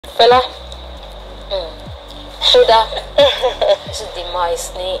Fella. Koda. This is the demise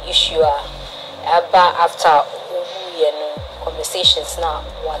issue about after conversations now.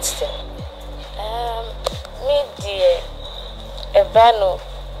 What still? Me dear, Ebano,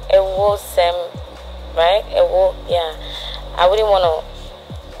 it was right? Yeah. I wouldn't want to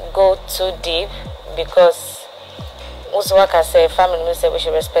go too deep because most work I say family will say we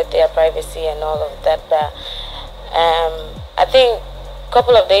should respect their privacy and all of that. But I think a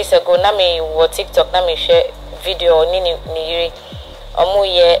couple of days ago, Nami was TikTok, Nami share video Nini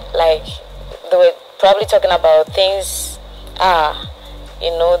like they were probably talking about things.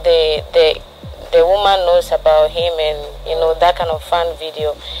 You know, the woman knows about him and you know that kind of fun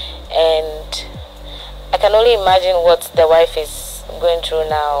video, and I can only imagine what the wife is going through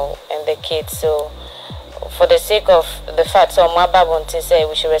now and the kids. So for the sake of the fact so Mwaba want to say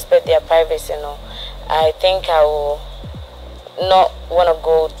we should respect their privacy, you know, I think I will not want to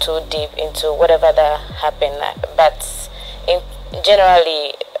go too deep into whatever that happened, but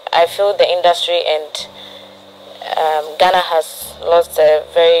generally I feel the industry and Ghana has lost a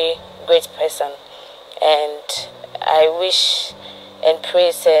very great person, and I wish and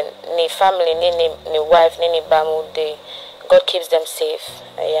pray say ni family ni wife ni bamu God keeps them safe.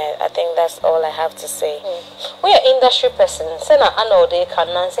 Yeah, I think that's all I have to say. We are industry person. Say na Arnold they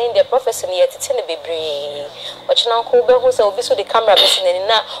can say the professor ni yet tell be brave. Watch now ko be who say obi so the camera be sin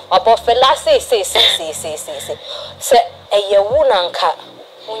na about fella say. Say eye wu nanka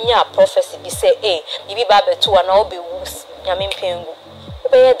unya prophecy be say bibi ba beto na obi wu nyame mpengu.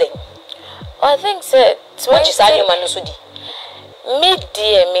 Obey den. I think say what is anyman so di.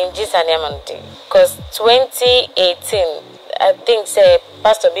 Mid-year mean just an amount because 2018 I think say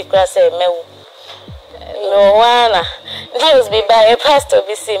Pastor Bikra say mewu no one news be by Pastor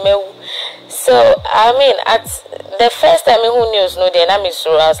BC mewu. So I mean at the first time who news no then I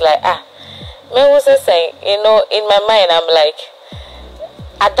was like mewu say you know in my mind I'm like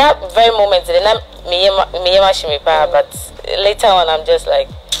at that very moment then but later on I'm just like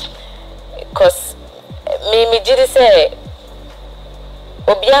because me did say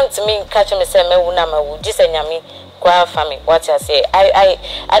Obian to me catch me say mewu na mewu just nyame kwa family what I say I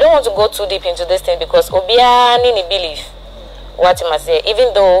don't want to go too deep into this thing because Obiani ni believe what I must say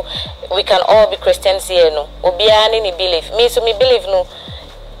even though we can all be Christians here no Obiani ni believe me so me believe no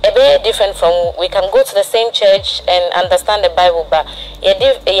a bit different from we can go to the same church and understand the Bible but yeah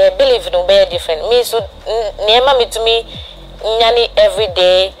believe no be different me so niema me to me nyani every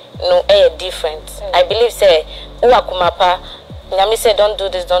day no different. I believe say uwakumapa nyami say don't do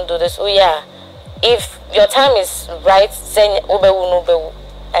this oh yeah if your time is right say obewu no bewu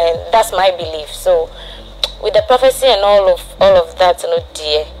and that's my belief. So with the prophecy and all of that, you know,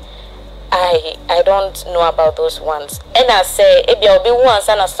 dear, I don't know about those ones. And I say ebia obi once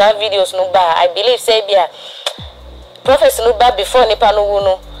and I saw videos no ba I believe say ebia prophecy no ba before nipa no wu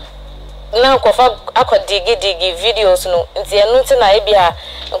no now kofa akodigi videos no nti enu nti na ebia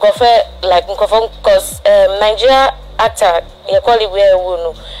nkofa like nkofa cause Nigeria actor ye call it where wu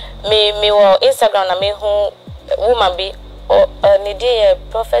no me on Instagram na me who woman be ni dey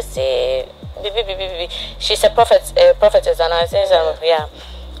prophecy she's a prophetess and I say yeah.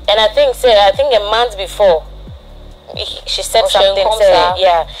 And I think a month before she said something say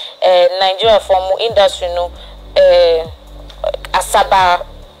yeah Nigeria from industry no Asaba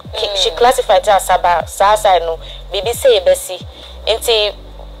she classified as Asaba Sasa no bibi say besi nti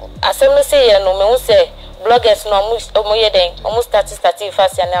asem say no me say bloggers no almost starting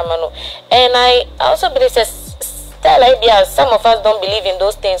fast and I also believe that some of us don't believe in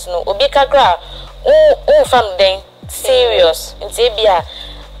those things no obi kakra from them serious nti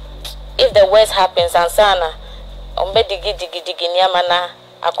if the worst happens and sana ombe digi nyama na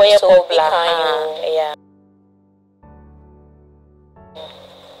akoye problem yeah.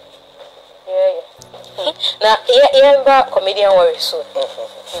 Now, yeah, comedian worries so.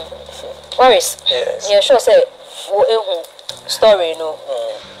 Worries. Yes. Yeah, sure. Say, story, no.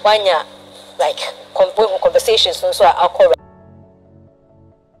 One year, like conversations, so I'll correct.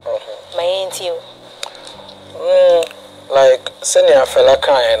 My auntie. Like senior fella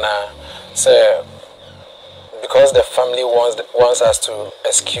kind say because the family wants us to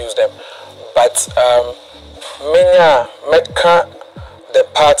excuse them, but the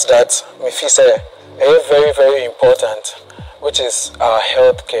part that me feel say is very very important, which is our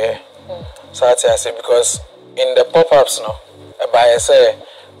health care. So I say because in the pop-ups no, by say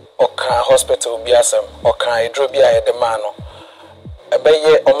okan hospital be asem okan edro bi a de man no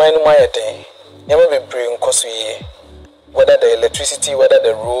ebeye omanu mayeden yema be bring koso ye whether the electricity, whether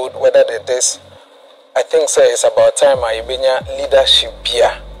the road, whether the this. I think say it's about time I benya leadership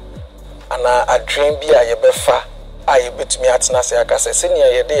here and a dream be a yebefa a bit me at Nasiaka says, Senior,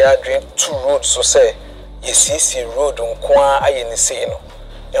 ye day I dream 2 roads so say, ye see road on Kwa Ayenisino.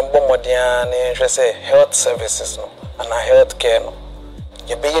 Mbomodian interest health services no and a health care no.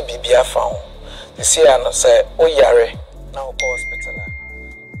 Ye be ye bibia found. You see, I say, oh, yare, now go hospital.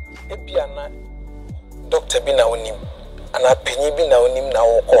 Ebiana doctor be na onim, and a penny be na onim na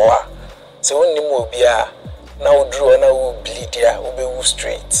okoa. So onim will be a now draw na will bleed ya, will be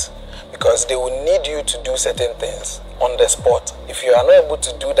straight. Because they will need you to do certain things on the spot. If you are not able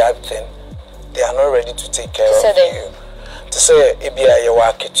to do that thing, they are not ready to take care of you. To say, Ebia, you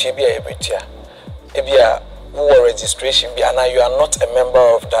are Ketibia, Ebitia, Ebia, who registration, be and you are not a member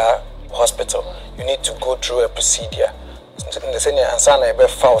of that hospital. You need to go through a procedure. The senior and son, I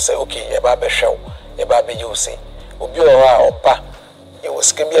foul say, okay, a baby show, a baby you say, Obi or pa, you will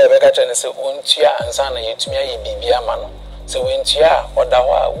skip a beggar and say, Untia and son, you to me, be a man. So when tia or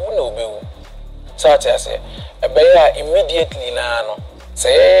dawa, who no bill. So I say, a bear immediately nano.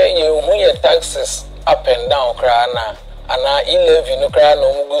 Say, you who your taxes up and down, crana, and I 11 no cry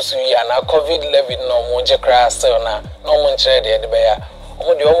no mugusi, and I COVID 11 no monja crass, no one chair the bear.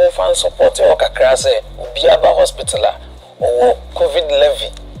 Oh, the old fan support or crass, be about hospital or COVID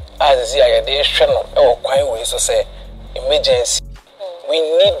levy. As the idea or quite way to say, emergency. We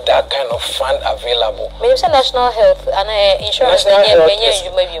need that kind of fund available. Maybe it's national health and insurance.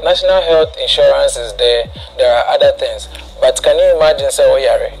 National health insurance is there. There are other things. But can you imagine, say,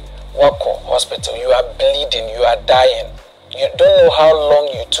 Oyare, Wako hospital, you are bleeding, you are dying. You don't know how long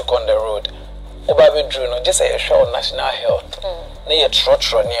you took on the road. Obabi Drew, no, just a show national health. Ne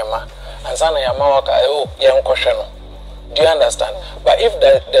trotro niema. And sana yamawaka, oh, young question. Do you understand? But if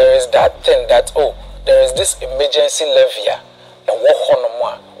there is that thing that, oh, there is this emergency levy, and walk on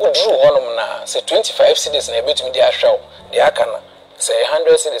who drew on na say 25 cities and a bit me their show, the Akana, say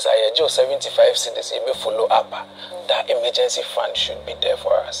 100 cities, I adjust 75 cities, you may follow up. That emergency fund should be there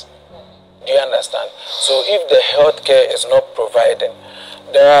for us. Do you understand? So if the healthcare is not provided,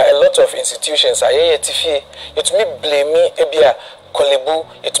 there are a lot of institutions, it may blame me, Ebia, Kolebu,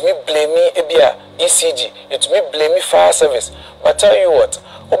 it may blame me, Ebia, ECG, it may blame me fire service. But tell you what,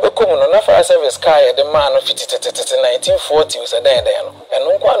 Obekomo no fire service car the man of 1940 was a day and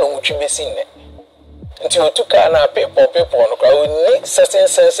no one would be seen. Until you took an paper on the crowd, we need certain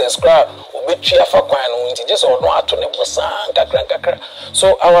senses crowd, or be cheer for quine, just or not to never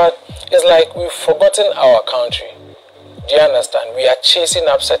so our it's like we've forgotten our country. Do you understand? We are chasing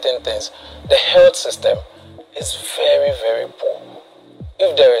up certain things. The health system is very, very poor.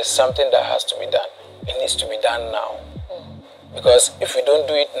 If there is something that has to be done, it needs to be done now. Because if we don't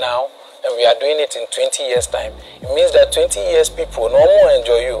do it now, and we are doing it in 20 years' time, it means that 20 years people no more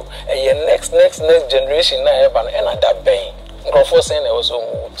enjoy you. And your next generation now have another pain. Grofo saying they also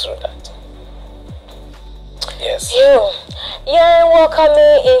move through that. Yes. Yeah,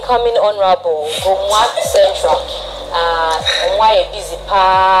 welcoming incoming honorable Gomwa Central. Why a busy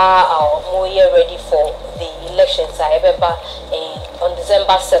or more year ready for the elections I remember on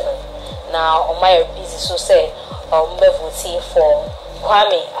December 7th. Now on my busy so say voting for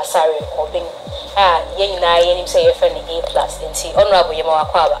KWAME Asari or being yen say your friend A+ and see honorable Yama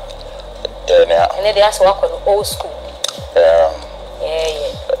Kwaba. And then they ask work on old school.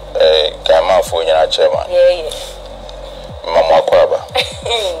 Kama for your chairman. Mama Kwaba.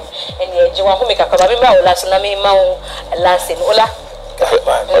 And you want to make a Kwaba last in Ola.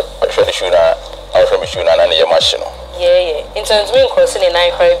 I from Shuna and your machine. In terms of crossing in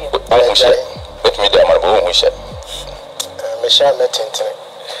 9 private. Let me do my own wish. Michelle Metinton.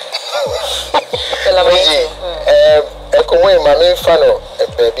 Echo my main fan of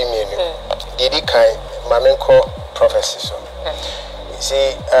baby me. Did he kind my main call prophecy? You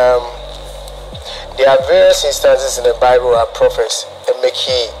see, there are various instances in the Bible where prophets make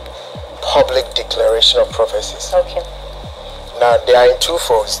a public declaration of prophecies. Okay. Now they are in two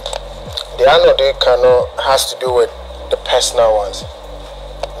folds. The Arnold has to do with the personal ones.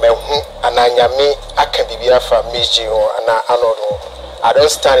 I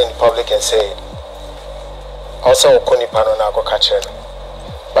don't stand in public and say it. Also,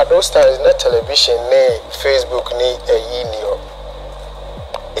 but those times, not television, Facebook, email.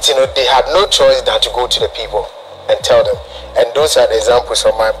 It's they had no choice than to go to the people and tell them. And those are the examples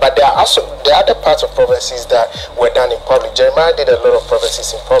of mine. But there are also the other parts of prophecies that were done in public. Jeremiah did a lot of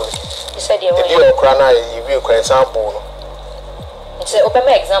prophecies in public. You said you were example. It's an open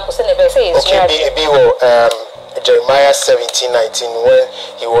example. Jeremiah 17:19, when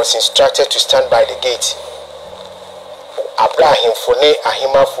he was instructed to stand by the gate. Abraham fone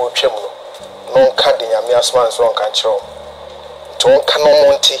ahima fo twemu no nka de nyame asman so nka nkyerɛ to nka no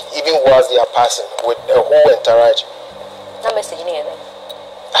monte even whilst they are passing with a whole entourage. That message in here.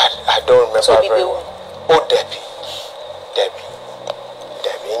 I don't remember So very well. Oh, Debbie.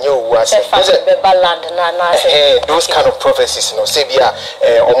 Those kind of prophecies, say be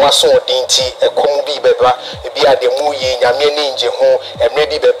almost so dainty, a combi beba, be a demuye, Yamian home, and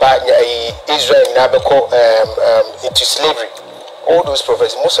maybe beba Israel into slavery. All those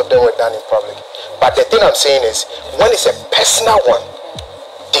prophecies, most of them were done in public. But the thing I'm saying is, when it's a personal one,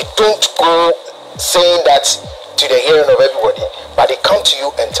 they don't go saying that to the hearing of everybody, but they come to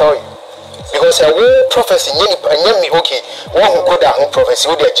you and tell you. Because a whole prophecy, okay, one who Koda who prophecy,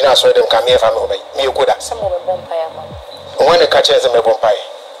 who the general saw them come here from me, Koda. Some of them vampire man. When the catcher is a vampire.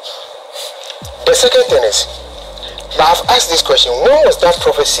 The second thing is, now I've asked this question: when was that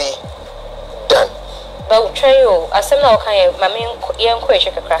prophecy done? But try you, as some now can my main young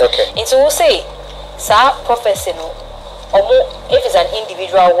question. Okay. It's all say, sir, prophecy no, or more if it's an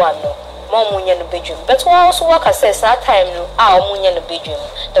individual one no. Mom in the bedroom, but also work says that time no, our moon in the bedroom.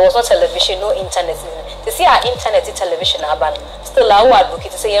 There was no television, no internet. To see our internet television, still our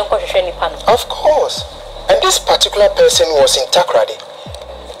advocate to say young any panel. Of course, and this particular person was in Takrady.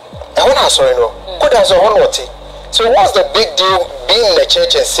 I want to sorry no, could have one what. So what's the big deal being in the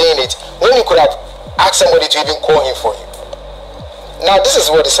church and saying it when you could have asked somebody to even call him for you? Now this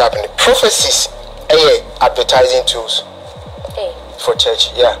is what is happening. Prophecies, advertising tools for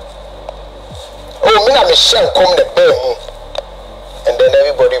church, yeah. Oh, me na me share come the bem, and then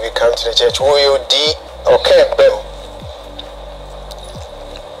everybody will come to the church. Oh, you D okay bem.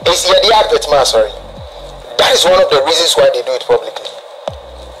 It's the advert, sorry. That is one of the reasons why they do it publicly.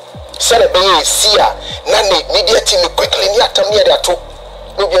 Send a baby see ya. Nani media team quickly near time near that too.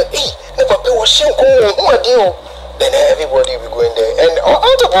 No be never pay was share come. Then everybody will go in there, and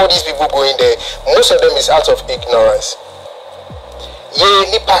out of all these people going there, most of them is out of ignorance. Ye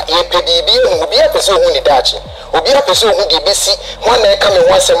nipa ye pedibi obi a person hu ni dachi obi a person hu di besi one na come in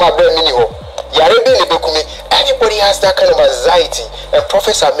one sema bra mini ho yare be ne bekumi. Everybody has that kind of anxiety, and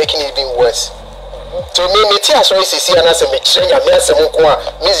prophets are making it even worse. To me ti aso sisi ana se me kire nya me asem nko a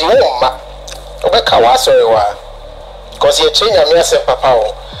mizi wo ma obeka wa sorry wa cause ye kire nya me asem papa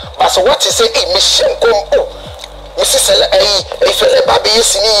o. But so what is say me shem kom o Mrs. Fele Baby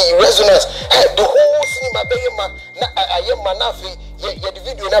Sini resonance. The whole cinema Bayama I am Manafi, the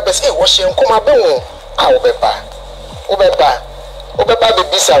video never say, was she come a bone? Obeba, baby,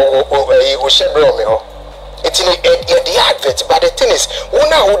 Bisa or Shedrome. It's in the advert, but the thing is, one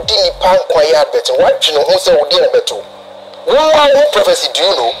now didn't pan quiet advert, what you know, who said, dear Beto. What prophecy do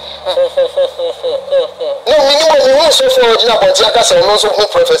you know? No, minimum, so for but Jackas and also who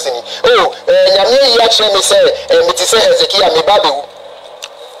prophecy. Oh, Yami actually may say, and it is Hezekiah, me baby.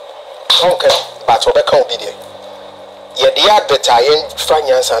 Okay, but Obeka be there. Yet the advert I am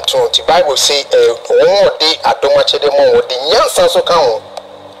finance and tone. The Bible say, one day at Domache de Mon, the Yansan so come.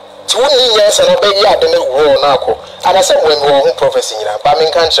 2 years and obey ya the war now. And I said, when we were prophecy,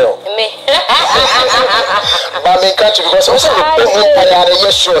 Bamin country. Bamin country, because also the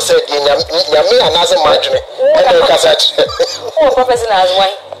yes, sure said, Yami and as a margin. And then Cassette. Oh, prophecy as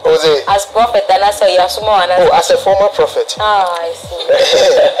why? As prophet, and I saw Yasumo and as a former prophet. Ah, I see.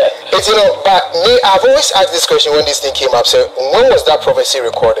 It's, but me, I've always asked this question when this thing came up. So, when was that prophecy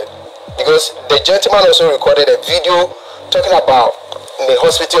recorded? Because the gentleman also recorded a video talking about the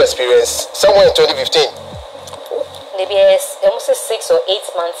hospital experience somewhere in 2015. Maybe almost 6 or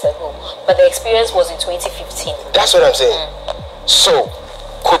 8 months ago, but the experience was in 2015. That's what I'm saying. So,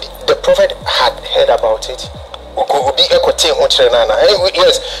 could the prophet had heard about it? Could be a cotin on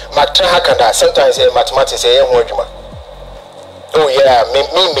yes, sometimes mathematics oh yeah, me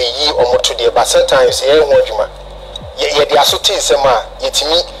ye or more today, but sometimes yeah, the associates yet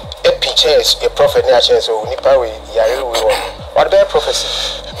me a chance, a prophet near chance or nipa we what about prophecy?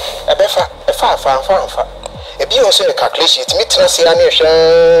 A befa, a far. A be also a calculation, it's me to see a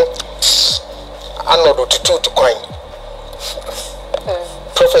nation Arnold to coin.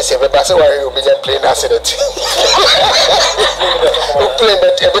 Prophecy, but that's why you'll be playing accident. You play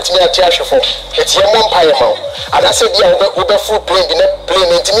that a bit me a trash for it's your mom pie mount. And I said, yeah, over full plane, the net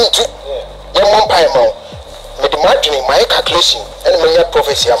plane into me too. Your mom pie mount. With imagining my calculation and my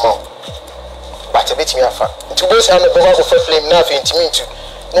prophecy amount. But a bit me a fat. To both have a bubble for flame, nothing to me too.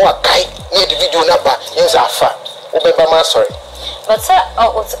 No, a kite near the video number, use a fat. Obama, sorry. But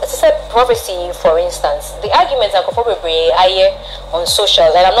it's a prophecy, for instance. The arguments are probably on social,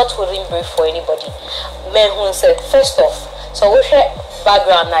 and I'm not holding brief for anybody. Men who said, first off, so with your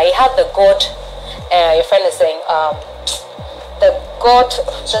background now, you have the God, your friend is saying, the God,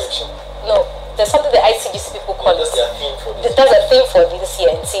 there's something the ICGC people call it. That's a thing for this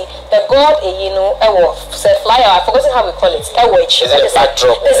year. And see, the God, say flyer, I've forgotten how we call it. It's a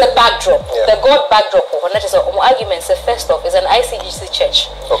backdrop. It's a backdrop. Yeah. The God backdrop, that is an argument. So first off, is an ICGC church.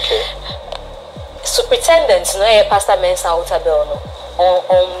 Okay. Superintendent, no, Pastor Mensa Outabel, no.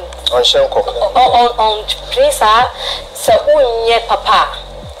 On Shenko. On place, so papa,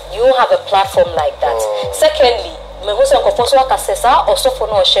 you have a platform like that. Secondly, me who say Kofoso Kasesa or so for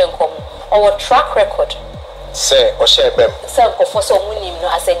no Shenkom or track record. Say or share them. Say Kofoso Munim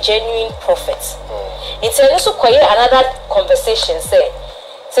as a genuine prophet. It's also quite another conversation. Say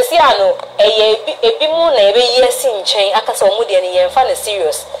ano ebi mu na ebe yes in chain akasa omudi ani yemfa na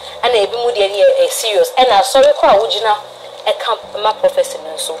serious and ebi mu de ani serious and na sorry kwa wugina e camp ma prophecy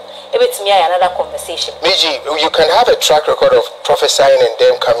so ebetimi aya another conversation. Miji, you can have a track record of prophesying and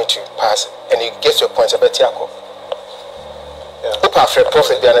them coming to pass and it gets your point abetiako. Yeah. Opa for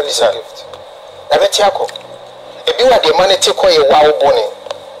prophet be an bisa gift. Abetiako. Ebi wa de money take ye wa boni.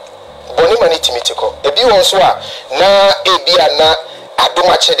 Boni money timitiko. Ebi won so a na ebi ana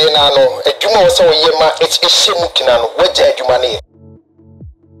aduma chede na no adwuma wo se wo yema ehye kina no wagya adwuma ne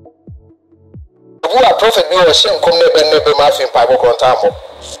wo a prophet bi wo hye nkom na be ma afin pa bokonta mo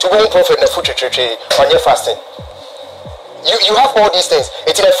to go prophet na futwetwetwe onye fasting you have all these things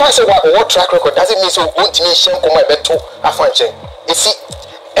it in a fast what track record doesn't mean so won't mean hye nkom e beto afanchen you see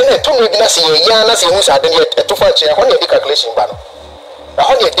ene to no bi na se ye ya na se hu sa de eto fanchen ho na di calculation ba no na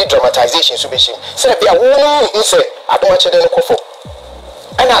ho na di dramatization so be shim say bia wo no say aduma chede no kofo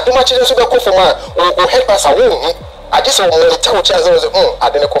and I do much in the for man or help us a wound. I just want to tell you, I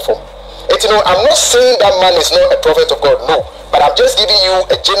didn't come from it. I'm not saying that man is not a prophet of God, no, but I'm just giving you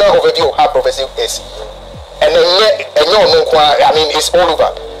a general overview of how prophecy is. And then, I mean, it's all over.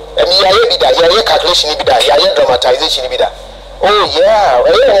 I mean, yeah, calculation, yeah, dramatization, oh, yeah,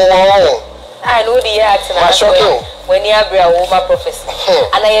 I know the act when you have a woman prophecy,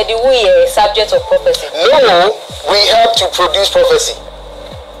 and I had the subject of prophecy. No, we have to produce prophecy.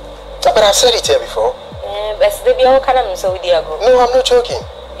 But I've said it here before. But they be all kind of so with go. No, I'm not joking.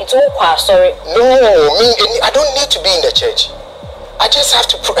 It's all sorry. No, I don't need to be in the church. I just have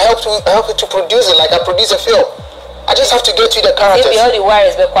to help to produce it like I produce a film. I just have to get to the characters. Maybe all the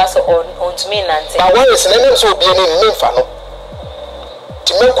wires be on to me nanti. My wires and them so be any memfa no.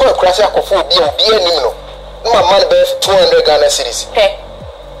 To me ko akrasi akofo be anim no. No man be 200 Ghana cedis. Hey.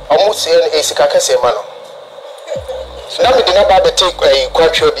 Almost say a sikaka say man no. Now we did not have to take a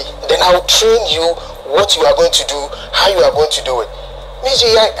quadrobi. Then I'll train you what you are going to do, how you are going to do it.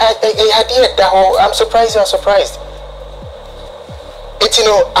 Miji, I'm surprised you are surprised.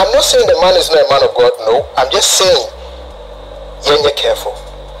 I'm not saying the man is not a man of God, no. I'm just saying you're careful.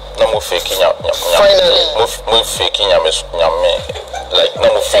 No more faking finally more faking like no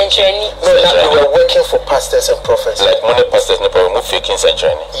more century. No, we are working for pastors and prophets. Like money pastors no problem more faking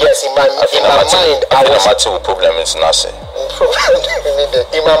century. Yes, in my mind I was a problem is nothing.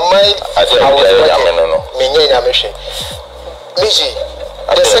 In my mind I was working. Miji,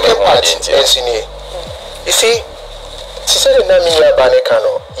 the second part is in here. You see, she said in Namia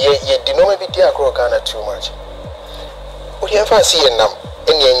Banekano, ye did not maybe dear grow Ghana too much. Would you ever see a num?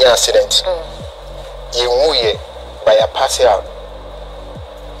 Any accident, you woo by a passing out.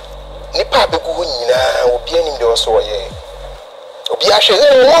 Nipa be good now, will be any also ye. Be actually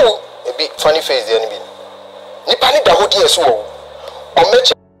a big funny face, the enemy. Nipa need the whole year so. Or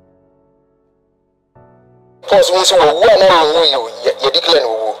match pause means you declare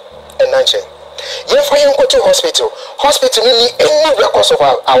woo and nanche. Ye for you go to hospital. Hospital need any records of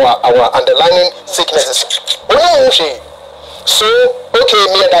our underlying sicknesses. So, okay,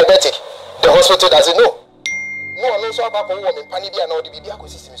 me a diabetic. The hospital doesn't know. No, I'm also about a woman, Panibia, and all the BBA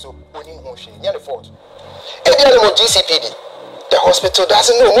system. So, only one shame, near the fault. And the other GCPD. The hospital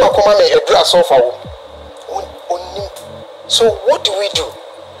doesn't know. No, come on, a drug so far. So, what do we do?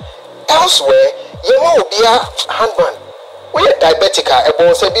 Elsewhere, you will be a handband. We are diabetic, a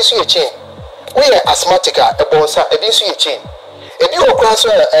bonsa, a bisu chain. We are asthmatic, a bonsa, a bisu chain. If you cross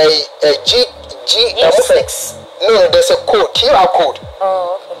a G6. No, there's a code, QR code.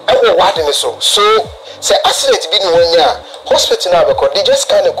 Oh, okay. I will what in so. So, say accident being 1 year, hospital now record, they just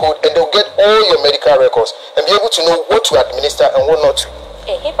scan the code and they'll get all your medical records and be able to know what to administer and what not to.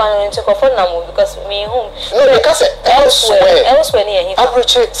 He found to phone number because me home. No, because elsewhere near him.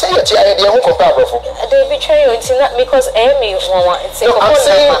 Average say it here, they won't compare. They betray you because Amy no, I'm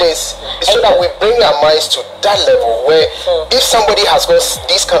saying this so that we bring our minds to that level where if somebody has got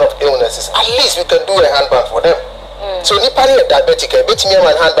these kind of illnesses, at least we can do a handband for them. So nipa ni diabetic, bet me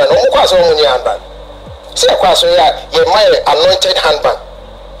man handband, no kwa so money handband. See kwa so ya my anointed handband.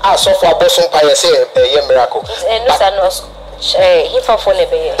 so for bosom pie say a miracle. No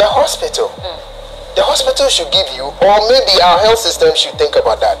The hospital. The hospital should give you, or maybe our health system should think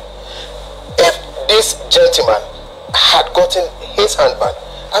about that. If this gentleman had gotten his handbag,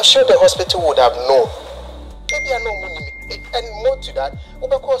 I'm sure the hospital would have known. Maybe I know money, and more to that,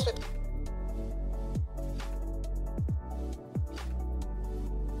 over hospital.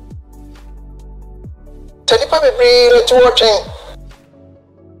 Telipa be bring to watching.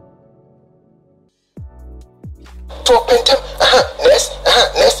 To open them, next,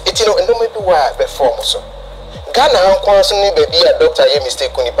 it and no maybe why before so. Ghana and Kwanson baby a doctor ye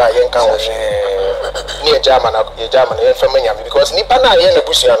mistake on Nipa yen can near German yen because Nipa na yen the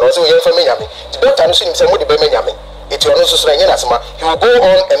bush and also yen for Miami. The doctor knows him somebody be Miami. It will also say he will go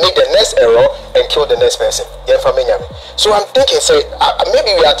on and make the next error and kill the next person. Yen for Miami. So I'm thinking, say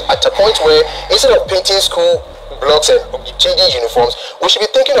maybe we are at a point where instead of painting school blocks and changing uniforms, we should be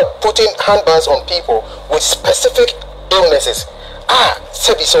thinking of putting handbands on people with specific illnesses.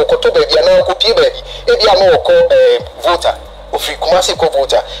 Sebi so koto baby ana ko pie baby e bia no ko voter ofri kumasi ko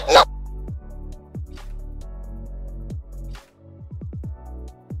voter now.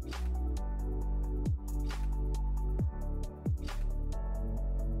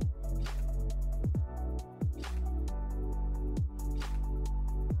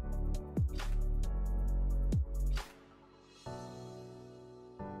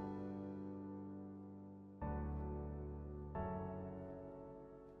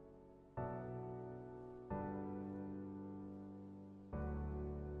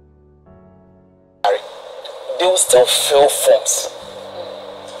 They will still fill forms.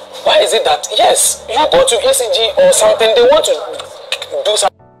 Why is it that, yes, you go to ECG or something, they want to do something.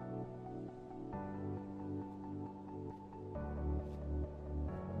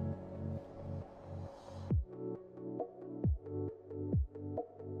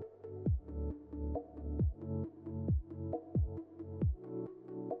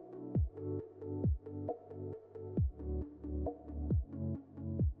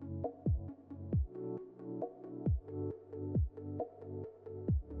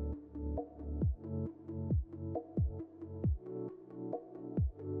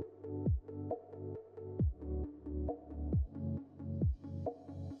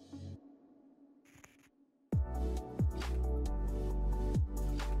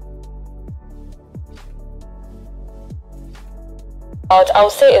 I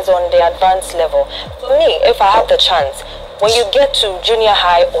would say is on the advanced level. For me, if I have the chance, when you get to junior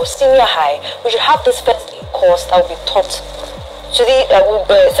high or senior high, we should have this first aid course that will be taught to the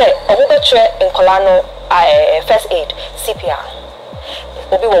say in Colano first aid CPR.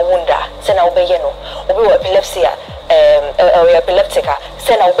 Obi wa wunda, say na obeye no. Obi wa epilepsy epileptica,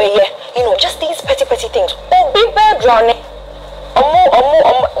 say na obeye. You know, just these petty things. Obi be drowning.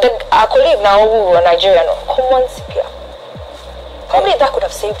 Our colleague now who are Nigerian, common CPR. Probably that could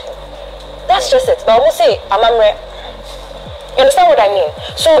have saved him. That's just it. But I will say, you understand what I mean?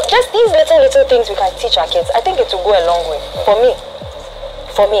 So just these little things we can teach our kids, I think it will go a long way. For me,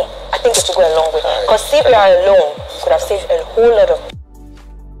 I think it will go a long way. Because CPR alone could have saved a whole lot of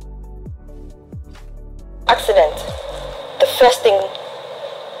accident. The first thing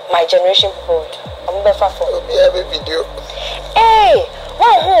my generation would. I'm going to have a video. Hey!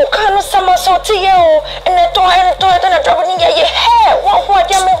 Wow, can't summer so to you and the toy and dropping in your hair. Wow, but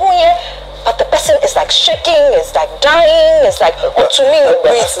the person is like shaking, it's like dying, it's like to me,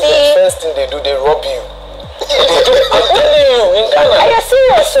 that's the first thing they do, they rob you. I'm telling you, in Ghana. Are you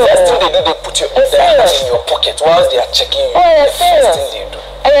serious? First thing they do, they put their hand in your pocket whilst they are checking you. Oh, the first thing they do.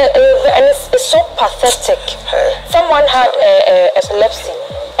 And it's so pathetic. Someone had epilepsy,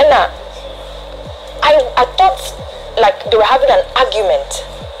 and I thought like they were having an argument.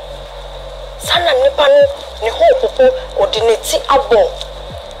 Sana nipano ni ho popo ordinate abo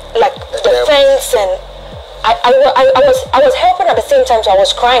like the fence, and I was helping at the same time, so I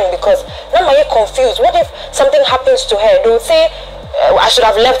was crying because now I'm confused. What if something happens to her? They would say I should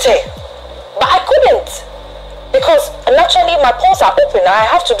have left her, but I couldn't because naturally my pores are open. I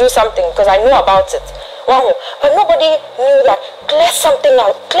have to do something because I know about it. Wow, but nobody knew that. Clear something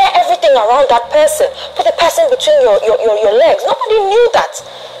out, clear everything around that person. Put the person between your legs. Nobody knew that.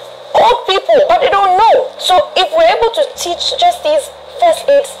 Old people, but they don't know. So if we're able to teach just these first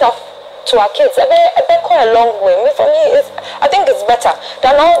aid stuff to our kids, I bet quite a long way. For me, I think it's better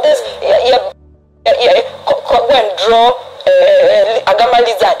than all this. Go and draw a gamma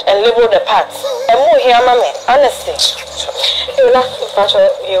lizard and label the parts. And more here, mommy. Honestly, Kela,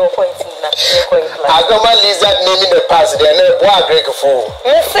 your point in that. I got my lizard name in the past. They are not boy grateful.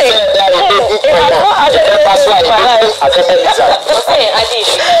 You say that I got my lizard. I did.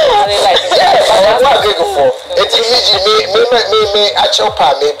 Grateful. It's me actual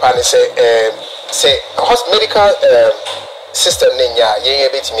pa me pan say medical system ninya ye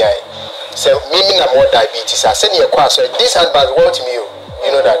bit me ai. Say me na more diabetes. I send you a so this handbag want me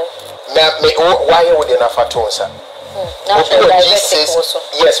you know that me why would you not faton sir?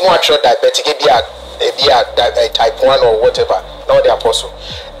 Yes, more natural diabetic be a type 1 or whatever. Now the apostle.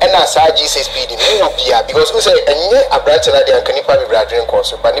 And as I Jesus speeding because we say a branch and I can never be drink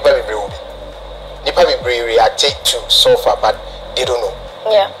also, but never be brewed. Never be react to so far, but they don't know.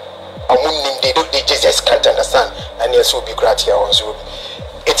 Yeah. They just can't understand. And yes, will be gratia also.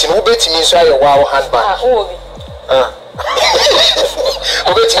 It's an ubet means I a wow handbag.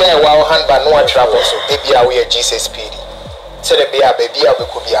 Ubet me a wow handbag, no one travels, so baby, I wear Jesus speedy. Said a baby, I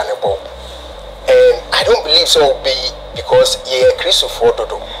could be unable. And I don't believe so be because ye a Christopher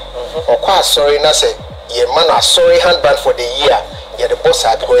Dodo. Or quite sorry, and I say, ye man, a sorry handbag for the year. Ye the boss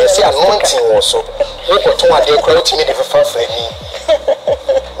had because you see anointing also. Who got to my dear crowd to me the first for me.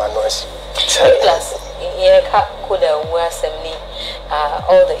 My noise. Plus, ye Koda was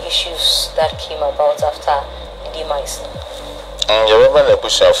all the issues that came about after the demise. You remember the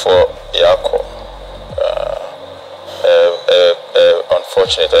push for Yako?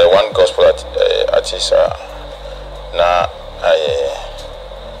 Unfortunately, one gospel artist now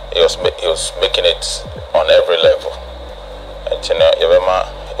he was making it on every level. And you know, you remember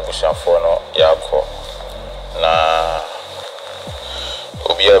the push for no Yako na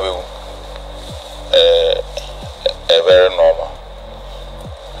Obiabu a very normal.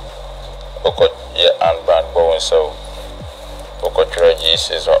 Oko ye and band bone so Oko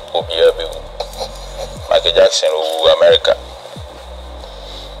Jesus or Obiabu Michael Jackson who America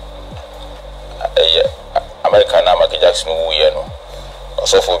America na Michael Jackson who you know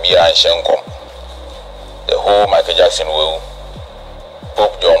also for be and Shenkom the whole Michael Jackson will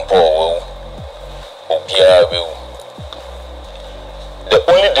Pope John Paul will Obiabu. The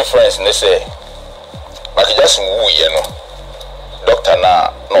only difference they say Michael Jackson who you know doctor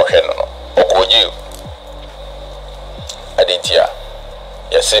na no no Okoji Adentia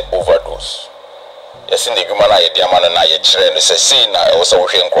yes overdose yes in the human eye the man na ye chere no say na also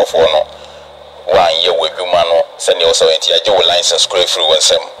hwe nkrofo no wan ye wadwuma no say ne also entia je wo license scrape through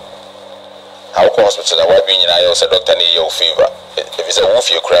wonsem how hospital that why be nyina ye say doctor ne ye fever if it's a wolf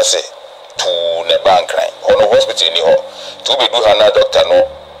you crazy to ne bank crime ono hospital ni ho to be do hana doctor no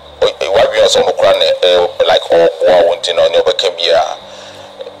why be also mo kra ne like all boa wonti no ne obeka bia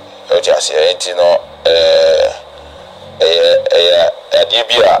just say no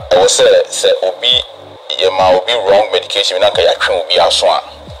adibia I was say obi ye ma obi wrong medication na ka ya twen obi aso a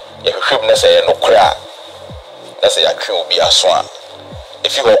ye hwehwem na say no kra na say ya twen obi aso a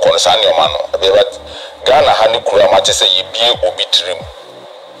if you go concern your man no but Ghana ha ne kura ma te say ye bie obi trim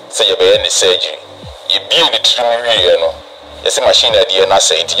say ye be any surgery ye bie ni trim wie no yes machine ade na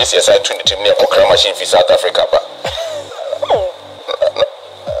say it just yes I twen the trim na okra machine fi South Africa ba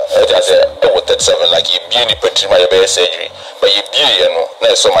I said, I was 37, like you be any petri my surgery, but you be, no,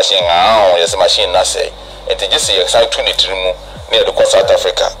 so machine, yes, machine, I say, and to just say, excited to near the South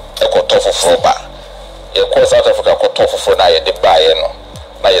Africa, I got tough for bar. You call South Africa, got tough for now, the buy,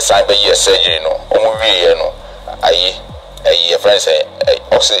 now you sign by your surgery, I friends say,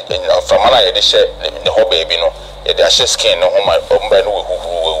 oxygen from one eye, the share the whole baby, the ashes skin, no, my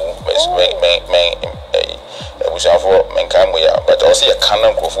but also a kind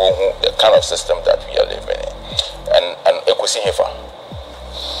of system that we are living in, and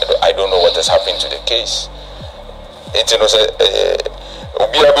I don't know what has happened to the case. It's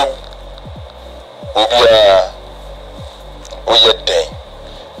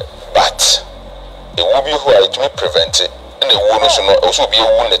but it will be who are to be prevented, and the wound also be a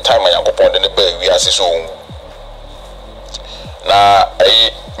wound the time I am upon the bay we are so. Now,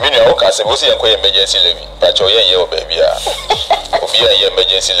 I can say, was a emergency levy, but your year, baby,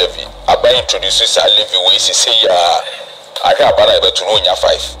 emergency levy. I buy introduces a levy, we say, I have about to know 5.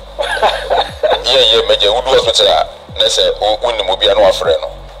 Yeah, major would hospital, Nessa, when the Mobiano friend.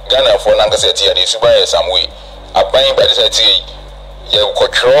 Ghana for Nangaseti and is by some way. I buy by the city, you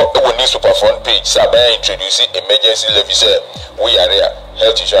control the super front page, so I buy introducing emergency levy, say, we are there,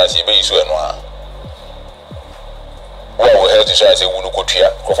 health insurance, you may use well, health insurance, who could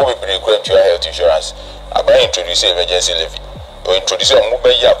hear, before we bring to your health insurance, I buy introduce emergency levy or introduce a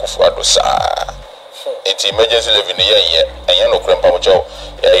mobile Yakufuado, sir. it's emergency leave in the year, and you know, Grandpa Joe,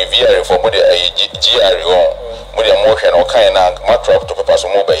 a VR for Modi, a GR on Modi motion or kind of matrap to pass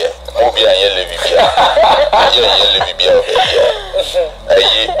mobile, Mobia and Yelivia,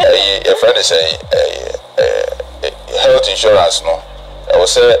 a friend is a health insurance, no. I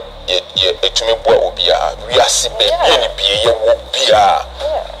was say, to me, what will be a Riasibe, any be a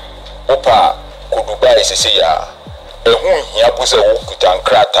Opa, Koduba is a seer. Yabusa Wukutan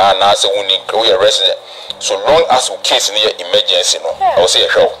Krata, Nasa Winning, we are resident. So long as we case near emergency, no, I will say a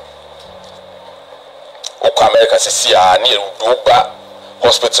show. Oka America says, near Duba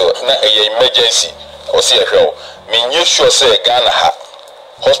Hospital, not a emergency, or see a show. Mean you sure say Ghana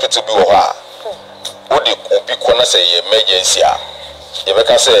hospital be wa. Would be corner say emergency? You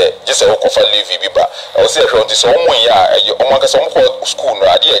can say just a walk of a leave, I will say a show this one year, you among some school, no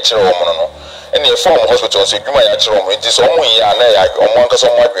idea, no. And the form hospital, so you might actually it is only among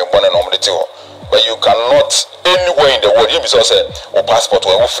some white one and only two. But you cannot anywhere in the world, you also say, or passport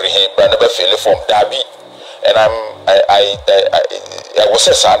will free him, but never fail from Derby. And I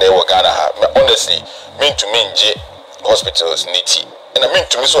was a son, they were Ghana. Honestly, mean to me, hospitals nitty. And I mean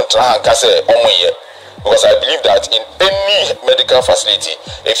to me, so say, because I believe that in any medical facility,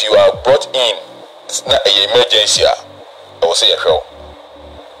 if you are brought in, it's not an emergency, I will say a show.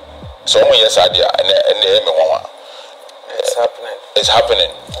 So yes, idea and it's happening. It's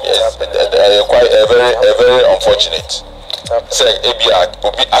happening. Yes, quite a very unfortunate. Say ABR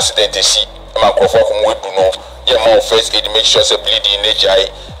will be accident to see microphone we do know. Your mouth first aid make sure say bleeding nature.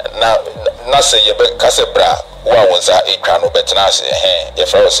 Now say you be casebra. Why was that a crown of better say?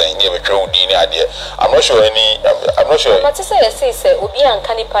 If I was saying you be true idea. I'm not sure any. I'm not sure. But to say Obi and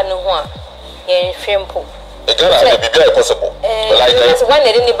Kanipa no one. Yeah, shrimpo. It can be very possible. Like one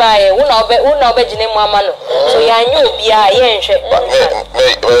they didn't buy one of Benjamin Mamano. So ya knew be a yen.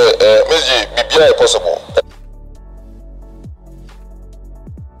 May be very possible.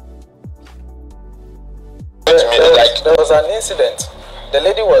 There was an incident. The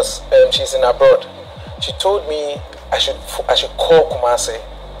lady was she's in abroad. She told me I should call Kumasi,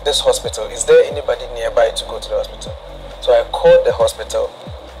 this hospital. Is there anybody nearby to go to the hospital? So I called the hospital.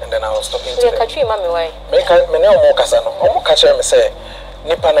 And then I was talking to them. Country, mommy, why? Me no more kasano. Omo catch me say,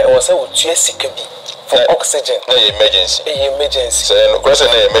 nipa na e was say utie sika bi for oxygen. Na emergency. Emergency. So no question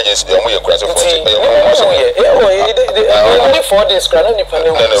na emergency. Omo ye kwase for. Only 4 days krana nipa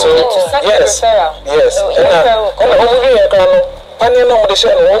no. So yes. Yes. And omo ye krana. Pani no mo de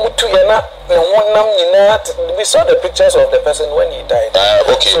share no omo tu ye na wonam nyina. We saw the pictures of the person when he died.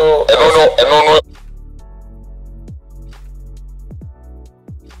 Okay. So no.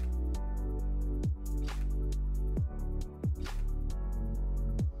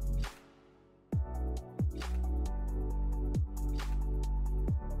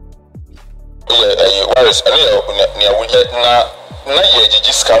 Whereas near we let na ye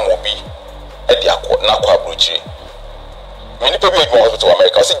scam will be at the aqua bruchi. Many people go to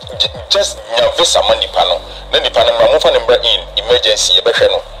America, just visa money panel, then the panel number in emergency,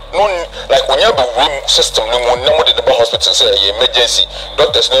 no, like when you have a room system, no more than the hospital say emergency,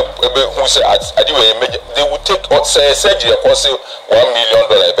 doctors know who say they will take surgery cost $1 million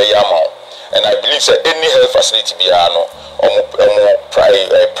amount. And I believe that any health facility be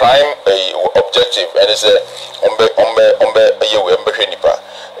prime objective, and it's a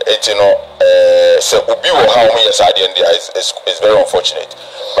it's so Ubi or how many years I did is very unfortunate.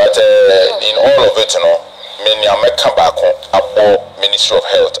 But in all of it, many are come back about Ministry of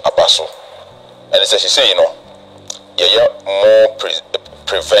Health Abaso. And it's as you say, more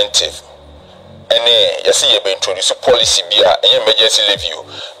preventive. And you see, you've been introducing policy and emergency leave you.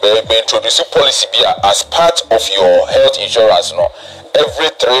 But be introducing policy as part of your health insurance. Every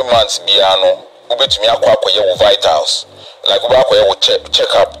 3 months, you bet me acquire vitals. Like we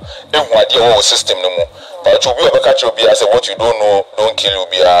check up. If we deal system no more. But you be able to catch your say what you don't know don't kill you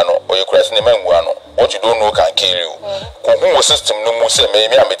or you cross the man. What you don't know can kill you. Who system no more say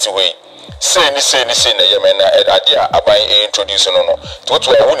maybe I'm a way. Say na yemena idea aban introduce no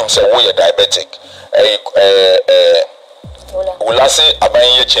to I wouldn't say we are diabetic will say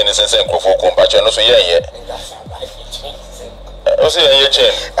aban ye chain sense nkrofo compaction no so ye o say ye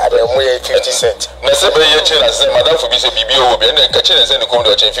chain adam we 50 cent na say be ye chain as madam for be say bibi o be na ka chain send come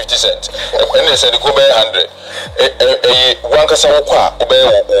do chain 50 cent and they send come 100 one kasa wo kwa o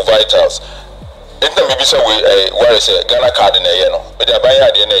vitals. Enta me bisa we where say Ghana card na ye no be da ban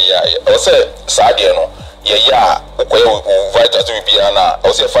ya de na ye o say sa de no ye ya okoye vital to be na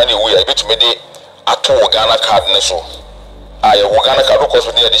o say find a way I bet me dey ato Ghana card na so aye Ghana card because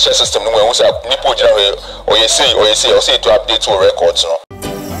we dey the system no we say nipo jira we o ye say to update your records no